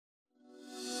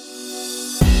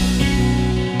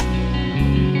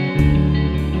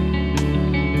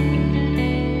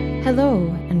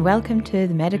Hello, and welcome to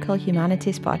the Medical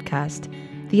Humanities podcast,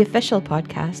 the official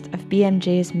podcast of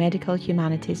BMJ's Medical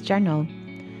Humanities Journal.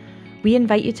 We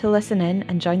invite you to listen in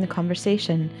and join the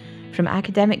conversation, from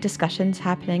academic discussions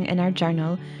happening in our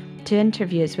journal to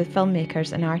interviews with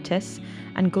filmmakers and artists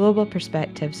and global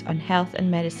perspectives on health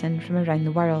and medicine from around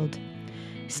the world.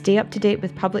 Stay up to date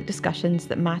with public discussions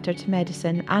that matter to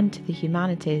medicine and to the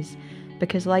humanities,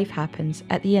 because life happens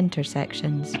at the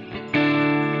intersections.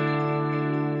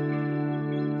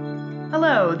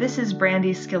 Hello, this is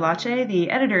Brandy Schillace, the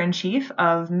Editor-in-Chief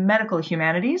of Medical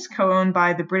Humanities, co-owned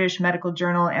by the British Medical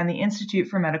Journal and the Institute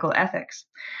for Medical Ethics.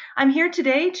 I'm here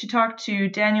today to talk to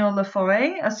Daniel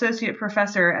LaForest, Associate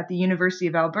Professor at the University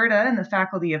of Alberta in the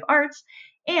Faculty of Arts,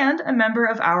 and a member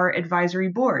of our advisory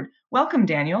board. Welcome,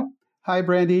 Daniel. Hi,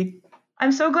 Brandy.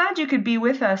 I'm so glad you could be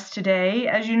with us today.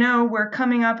 As you know, we're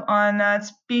coming up on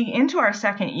being into our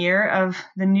second year of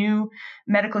the new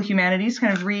Medical Humanities,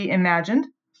 kind of reimagined.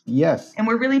 Yes. And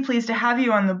we're really pleased to have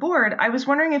you on the board. I was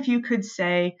wondering if you could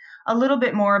say a little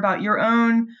bit more about your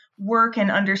own work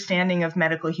and understanding of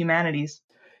medical humanities.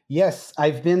 Yes,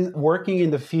 I've been working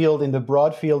in the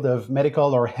broad field of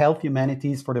medical or health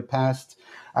humanities for the past,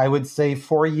 I would say,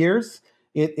 4 years.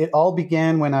 It all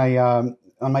began when on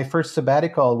my first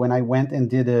sabbatical, when I went and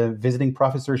did a visiting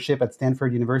professorship at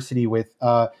Stanford University with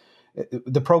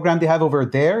the program they have over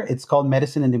there. It's called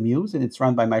Medicine and the Muse, and it's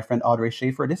run by my friend Audrey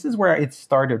Schaefer. This is where it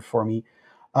started for me.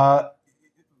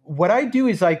 What I do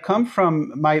is I come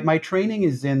from, my training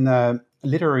is in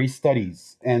literary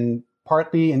studies and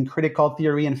partly in critical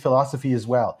theory and philosophy as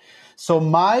well. So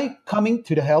my coming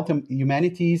to the health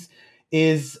humanities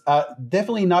is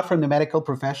definitely not from the medical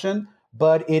profession,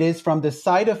 but it is from the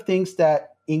side of things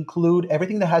that include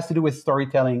everything that has to do with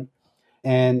storytelling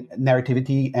and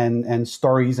narrativity and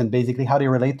stories, and basically how they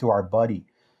relate to our body.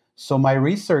 So my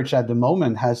research at the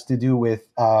moment has to do with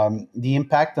the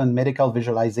impact on medical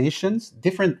visualizations,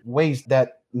 different ways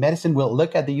that medicine will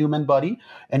look at the human body.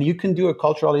 And you can do a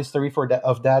cultural history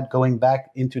of that going back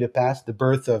into the past, the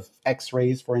birth of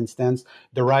X-rays, for instance,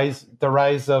 the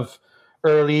rise of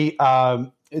early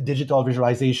digital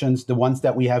visualizations. The ones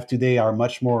that we have today are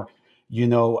much more,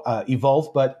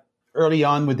 evolved, but early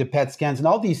on with the PET scans and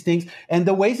all these things, and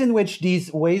the ways in which these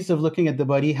ways of looking at the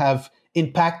body have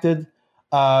impacted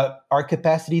our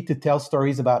capacity to tell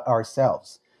stories about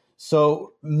ourselves.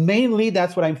 So mainly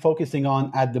that's what I'm focusing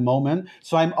on at the moment.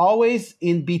 So I'm always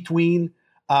in between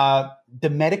the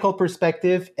medical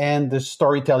perspective and the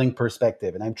storytelling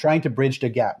perspective, and I'm trying to bridge the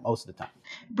gap most of the time.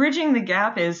 Bridging the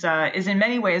gap is in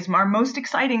many ways our most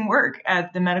exciting work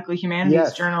at the Medical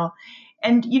Humanities Journal.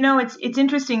 And, it's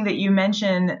interesting that you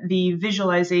mention the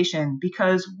visualization,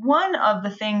 because one of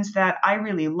the things that I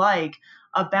really like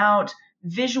about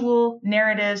visual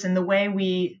narratives and the way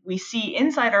we see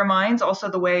inside our minds, also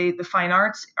the way the fine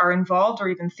arts are involved, or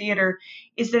even theater,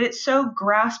 is that it's so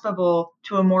graspable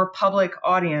to a more public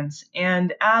audience.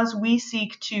 And as we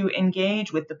seek to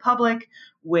engage with the public,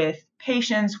 with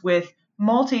patients, with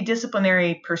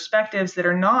multidisciplinary perspectives that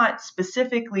are not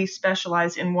specifically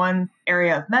specialized in one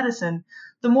area of medicine,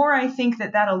 the more I think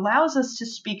that allows us to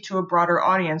speak to a broader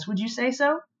audience. Would you say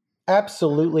so?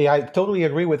 Absolutely. I totally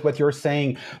agree with what you're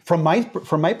saying. From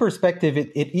my perspective,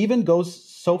 it even goes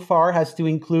so far as to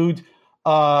include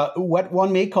what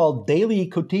one may call daily,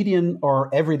 quotidian,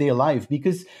 or everyday life,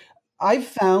 because I've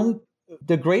found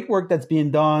the great work that's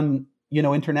being done,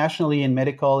 internationally in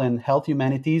medical and health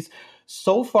humanities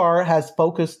so far has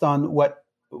focused on what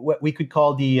we could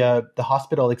call the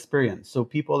hospital experience. So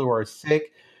people who are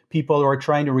sick, people who are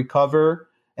trying to recover,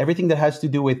 everything that has to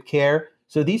do with care.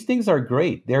 So these things are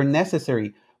great. They're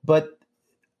necessary. But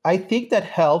I think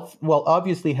that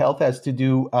obviously health has to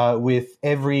do with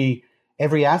every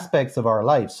aspects of our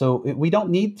life. So we don't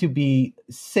need to be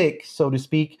sick, so to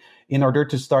speak, in order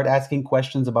to start asking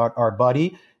questions about our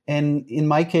body. And in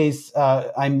my case,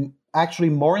 I'm actually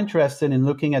more interested in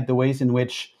looking at the ways in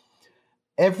which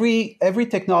every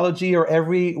technology or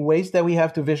every ways that we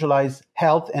have to visualize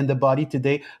health and the body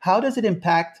today, how does it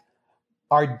impact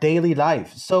our daily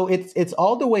life? So it's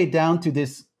all the way down to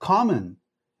this common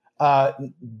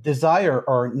desire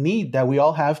or need that we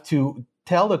all have to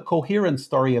tell a coherent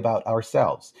story about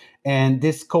ourselves. And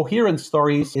this coherent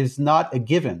story is not a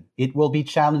given. It will be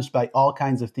challenged by all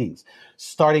kinds of things,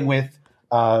 starting with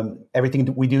everything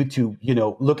that we do to,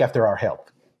 look after our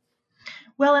health.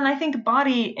 Well, and I think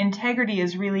body integrity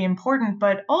is really important,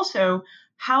 but also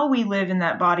how we live in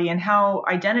that body and how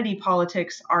identity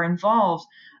politics are involved.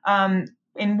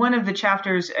 In one of the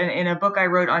chapters in a book I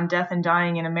wrote on death and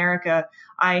dying in America,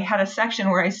 I had a section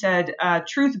where I said,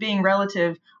 truth being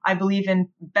relative, I believe in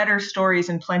better stories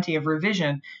and plenty of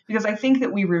revision, because I think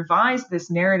that we revise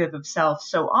this narrative of self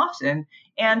so often,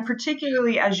 and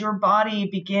particularly as your body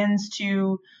begins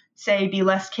to, say, be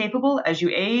less capable as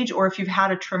you age, or if you've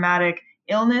had a traumatic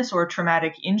illness or a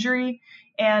traumatic injury.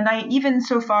 And I even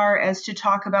so far as to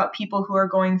talk about people who are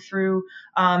going through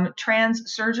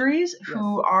trans surgeries,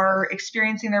 who are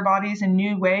experiencing their bodies in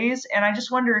new ways. And I just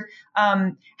wonder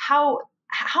how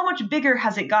much bigger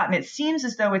has it gotten? It seems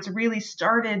as though it's really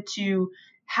started to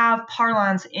have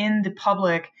parlance in the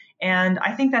public. And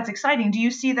I think that's exciting. Do you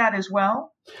see that as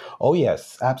well? Oh,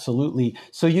 yes, absolutely.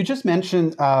 So you just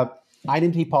mentioned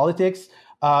identity politics,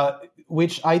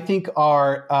 which I think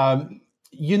are,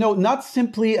 not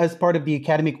simply as part of the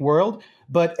academic world,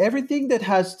 but everything that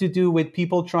has to do with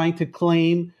people trying to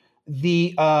claim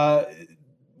the,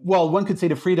 one could say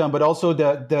the freedom, but also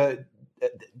the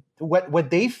what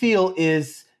they feel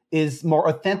is more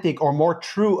authentic or more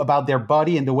true about their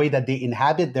body and the way that they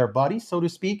inhabit their body, so to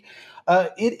speak.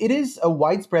 It is a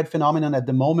widespread phenomenon at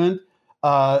the moment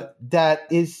that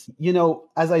is,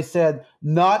 as I said,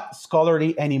 not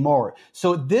scholarly anymore.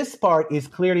 So this part is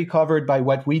clearly covered by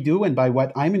what we do and by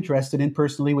what I'm interested in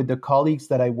personally with the colleagues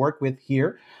that I work with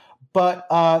here. But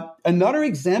another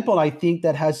example, I think,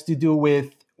 that has to do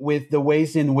with the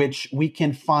ways in which we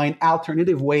can find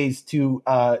alternative ways to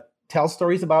tell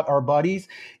stories about our bodies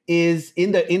is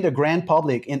in the grand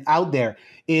public and out there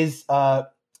is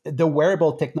the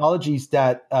wearable technologies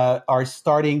that are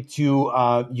starting to,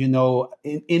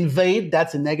 invade.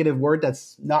 That's a negative word.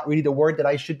 That's not really the word that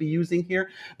I should be using here,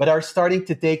 but are starting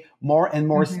to take more and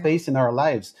more space in our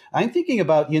lives. I'm thinking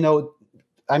about,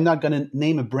 I'm not going to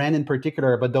name a brand in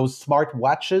particular, but those smart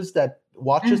watches that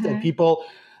people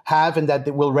have and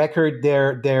that will record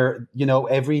their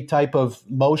every type of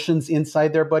motions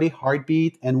inside their body,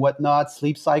 heartbeat and whatnot,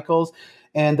 sleep cycles,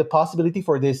 and the possibility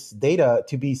for this data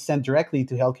to be sent directly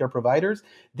to healthcare providers.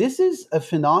 This is a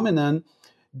phenomenon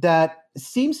that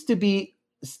seems to be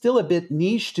still a bit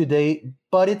niche today,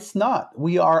 but it's not.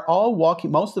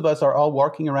 Most of us are all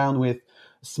walking around with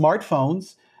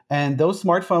smartphones. And those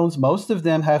smartphones, most of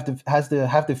them have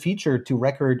the feature to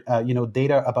record,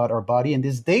 data about our body. And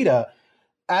this data,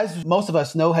 as most of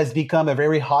us know, has become a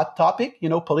very hot topic,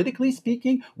 politically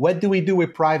speaking. What do we do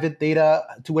with private data?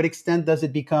 To what extent does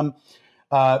it become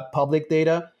public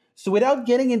data? So without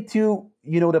getting into,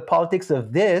 the politics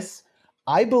of this,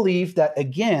 I believe that,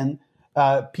 again,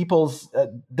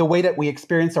 the way that we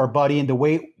experience our body and the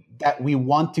way that we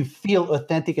want to feel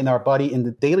authentic in our body in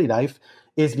the daily life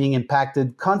is being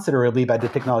impacted considerably by the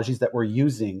technologies that we're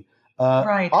using,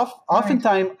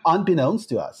 oftentimes unbeknownst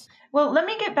to us. Well, let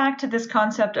me get back to this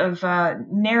concept of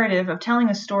narrative, of telling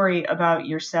a story about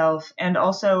yourself, and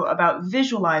also about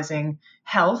visualizing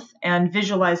health and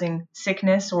visualizing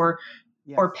sickness or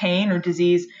pain or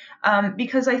disease,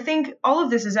 because I think all of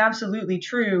this is absolutely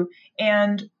true,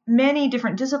 and many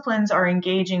different disciplines are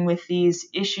engaging with these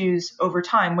issues over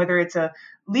time, whether it's a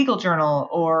legal journal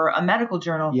or a medical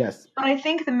journal. Yes. But I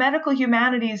think the medical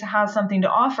humanities has something to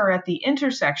offer at the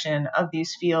intersection of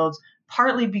these fields,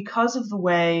 partly because of the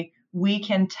way we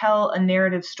can tell a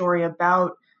narrative story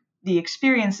about the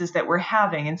experiences that we're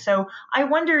having. And so I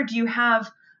wonder, do you have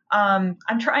I'm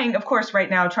trying, of course, right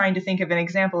now, trying to think of an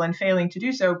example and failing to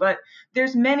do so, but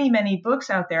there's many, many books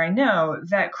out there, I know,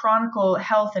 that chronicle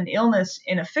health and illness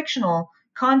in a fictional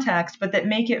context, but that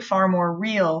make it far more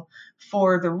real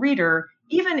for the reader,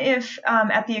 even if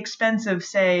at the expense of,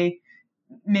 say,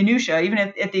 minutia, even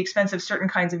at the expense of certain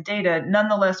kinds of data,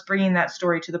 nonetheless bringing that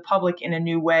story to the public in a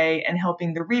new way and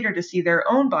helping the reader to see their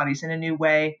own bodies in a new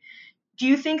way. Do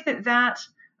you think that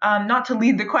not to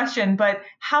lead the question, but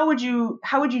how would you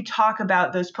talk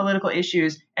about those political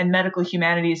issues and medical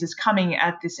humanities is coming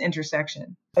at this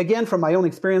intersection? Again, from my own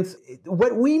experience,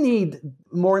 what we need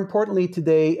more importantly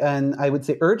today, and I would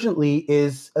say urgently,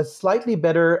 is a slightly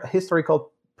better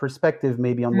historical perspective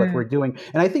maybe on what we're doing.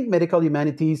 And I think medical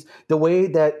humanities, the way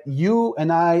that you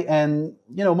and I and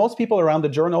most people around the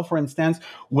journal, for instance,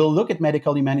 will look at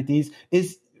medical humanities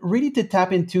is really to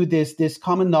tap into this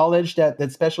common knowledge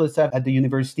that specialists have at the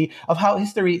university of how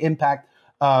history impact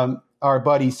our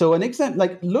body. So an example,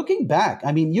 like looking back,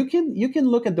 I mean, you can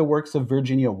look at the works of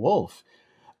Virginia Woolf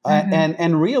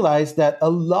and realize that a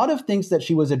lot of things that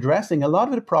she was addressing, a lot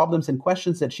of the problems and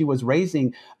questions that she was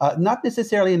raising, not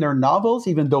necessarily in her novels,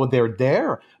 even though they're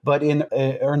there, but in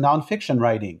her nonfiction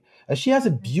writing. She has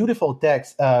a beautiful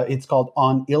text. It's called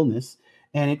On Illness.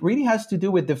 And it really has to do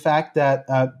with the fact that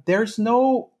there's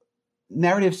no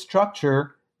narrative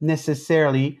structure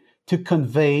necessarily to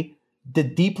convey the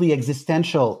deeply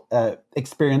existential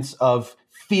experience of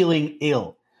feeling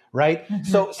ill, right?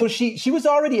 So she was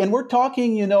already, and we're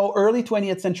talking, early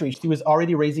 20th century, she was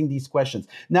already raising these questions.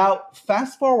 Now,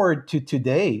 fast forward to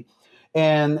today,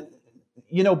 and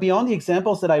beyond the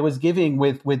examples that I was giving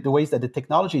with the ways that the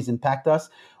technologies impact us,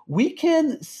 we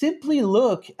can simply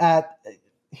look at,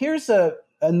 here's a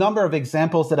number of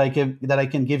examples that I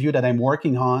can give you that I'm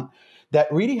working on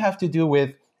that really have to do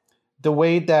with the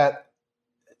way that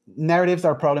narratives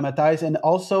are problematized, and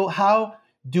also how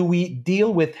do we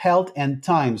deal with health and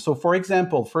time. So, for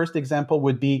example, first example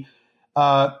would be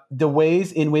the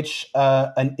ways in which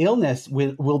an illness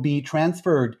will be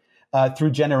transferred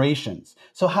through generations.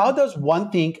 So how does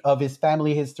one think of his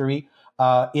family history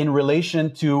in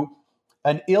relation to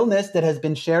an illness that has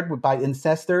been shared by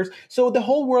ancestors? So the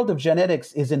whole world of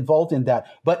genetics is involved in that.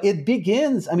 But it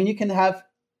begins, you can have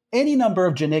any number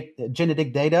of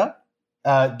genetic data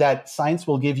that science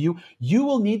will give you. You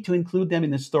will need to include them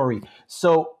in the story.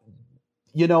 So,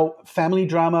 family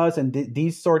dramas and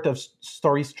these sort of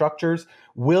story structures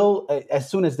will, as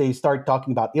soon as they start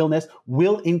talking about illness,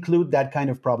 will include that kind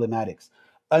of problematics.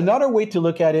 Another way to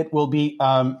look at it will be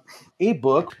a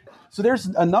book. So there's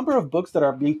a number of books that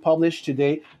are being published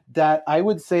today that I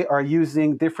would say are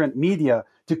using different media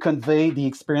to convey the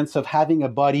experience of having a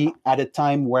body at a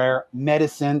time where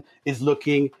medicine is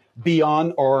looking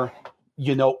beyond or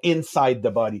inside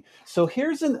the body. So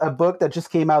here's a book that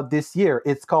just came out this year.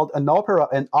 It's called An Opera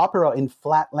in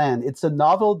Flatland. It's a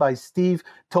novel by Steve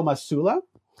Tomasula,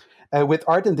 with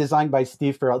art and design by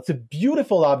Steve Farrell. It's a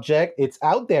beautiful object. It's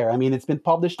out there. It's been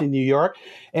published in New York,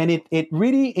 and it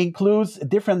really includes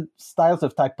different styles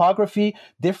of typography,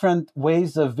 different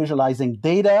ways of visualizing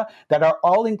data that are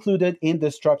all included in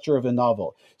the structure of a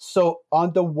novel. So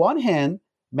on the one hand,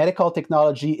 medical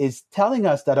technology is telling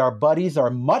us that our bodies are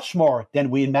much more than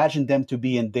we imagine them to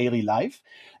be in daily life.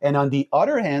 And on the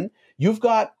other hand, you've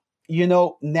got,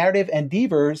 narrative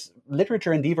endeavors,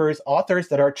 literature endeavors, authors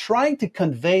that are trying to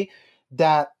convey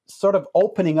that sort of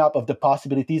opening up of the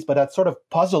possibilities, but that sort of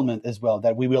puzzlement as well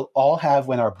that we will all have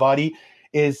when our body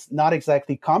is not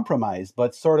exactly compromised,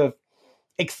 but sort of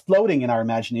exploding in our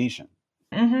imagination.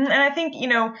 And I think,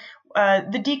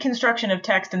 the deconstruction of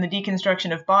text and the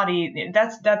deconstruction of body,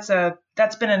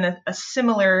 that's been a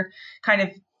similar kind of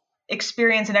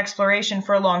experience and exploration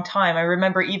for a long time. I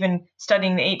remember even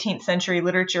studying the 18th century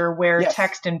literature where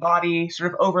text and body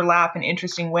sort of overlap in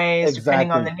interesting ways,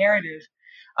 depending on the narrative.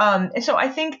 And so I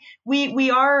think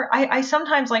we are, I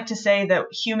sometimes like to say that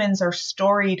humans are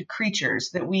storied creatures,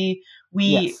 that we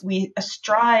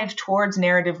strive towards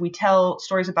narrative. We tell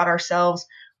stories about ourselves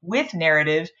with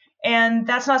narrative. And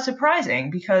that's not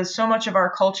surprising because so much of our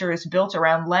culture is built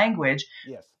around language.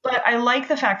 Yes. But I like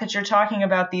the fact that you're talking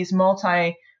about these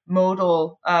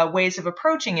multimodal ways of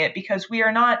approaching it, because we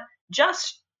are not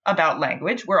just about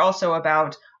language. We're also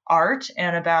about art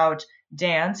and about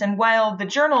dance. And while the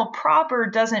journal proper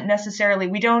doesn't necessarily,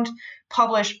 we don't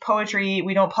publish poetry,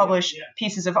 we don't publish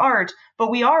pieces of art, but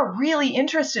we are really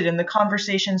interested in the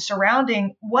conversation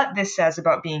surrounding what this says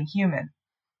about being human.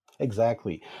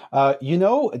 Exactly.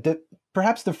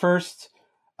 Perhaps the first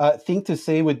thing to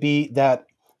say would be that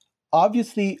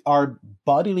obviously our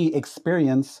bodily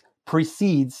experience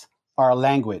precedes our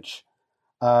language.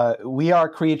 We are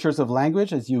creatures of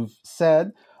language, as you've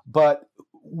said, but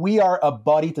we are a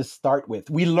body to start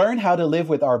with. We learn how to live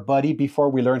with our body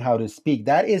before we learn how to speak.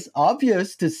 That is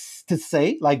obvious to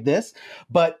say like this,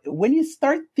 but when you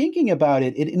start thinking about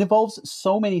it, it involves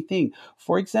so many things.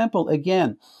 For example,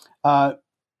 again,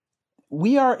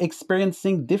 we are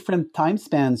experiencing different time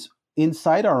spans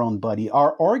inside our own body.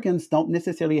 Our organs don't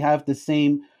necessarily have the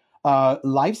same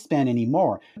lifespan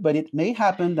anymore, but it may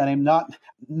happen that I'm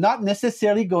not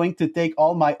necessarily going to take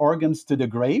all my organs to the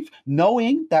grave,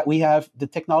 knowing that we have the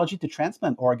technology to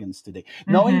transplant organs today,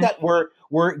 knowing that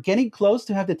we're getting close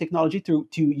to have the technology to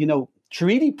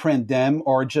 3D print them,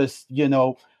 or just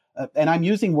and I'm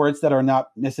using words that are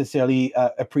not necessarily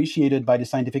appreciated by the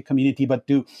scientific community, but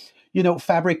to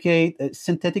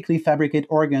synthetically fabricate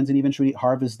organs and eventually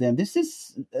harvest them. This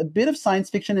is a bit of science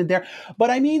fiction in there, but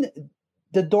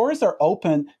the doors are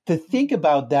open to think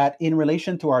about that in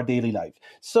relation to our daily life.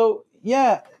 So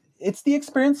it's the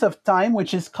experience of time,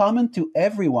 which is common to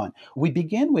everyone. We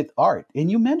begin with art, and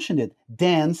you mentioned it: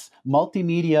 dance,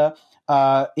 multimedia,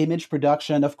 image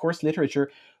production, of course,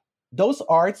 literature. Those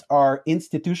arts are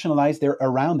institutionalized, they're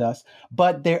around us,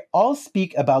 but they all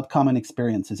speak about common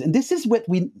experiences. And this is what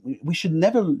we should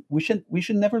never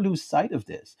lose sight of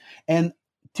this. And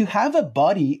to have a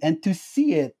body and to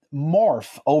see it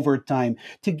morph over time,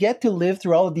 to get to live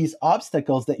through all of these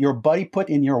obstacles that your body put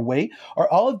in your way,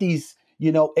 or all of these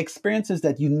experiences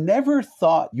that you never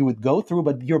thought you would go through,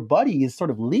 but your body is sort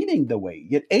of leading the way.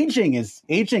 Yet aging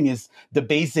is the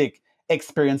basic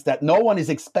experience that no one is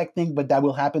expecting, but that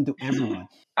will happen to everyone.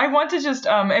 I want to just,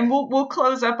 and we'll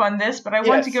close up on this, but I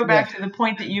want to go back to the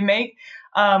point that you make,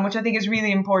 which I think is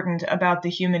really important about the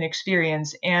human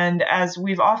experience. And as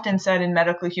we've often said in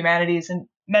Medical Humanities, and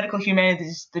Medical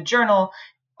Humanities, the journal,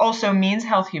 also means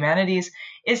health humanities,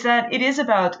 is that it is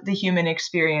about the human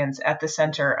experience at the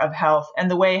center of health and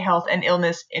the way health and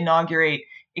illness inaugurate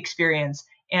experience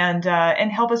and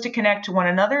help us to connect to one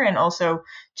another and also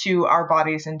to our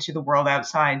bodies and to the world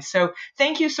outside. So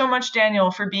thank you so much,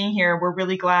 Daniel, for being here. We're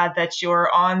really glad that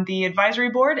you're on the advisory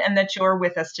board and that you're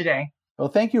with us today. Well,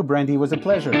 thank you, Brandy. It was a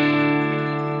pleasure.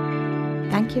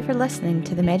 Thank you for listening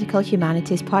to the Medical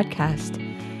Humanities podcast.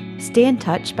 Stay in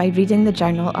touch by reading the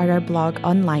journal or our blog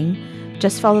online.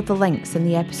 Just follow the links in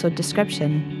the episode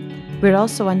description. We're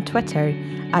also on Twitter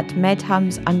at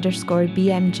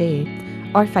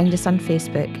medhums_BMJ or find us on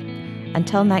Facebook.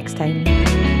 Until next time.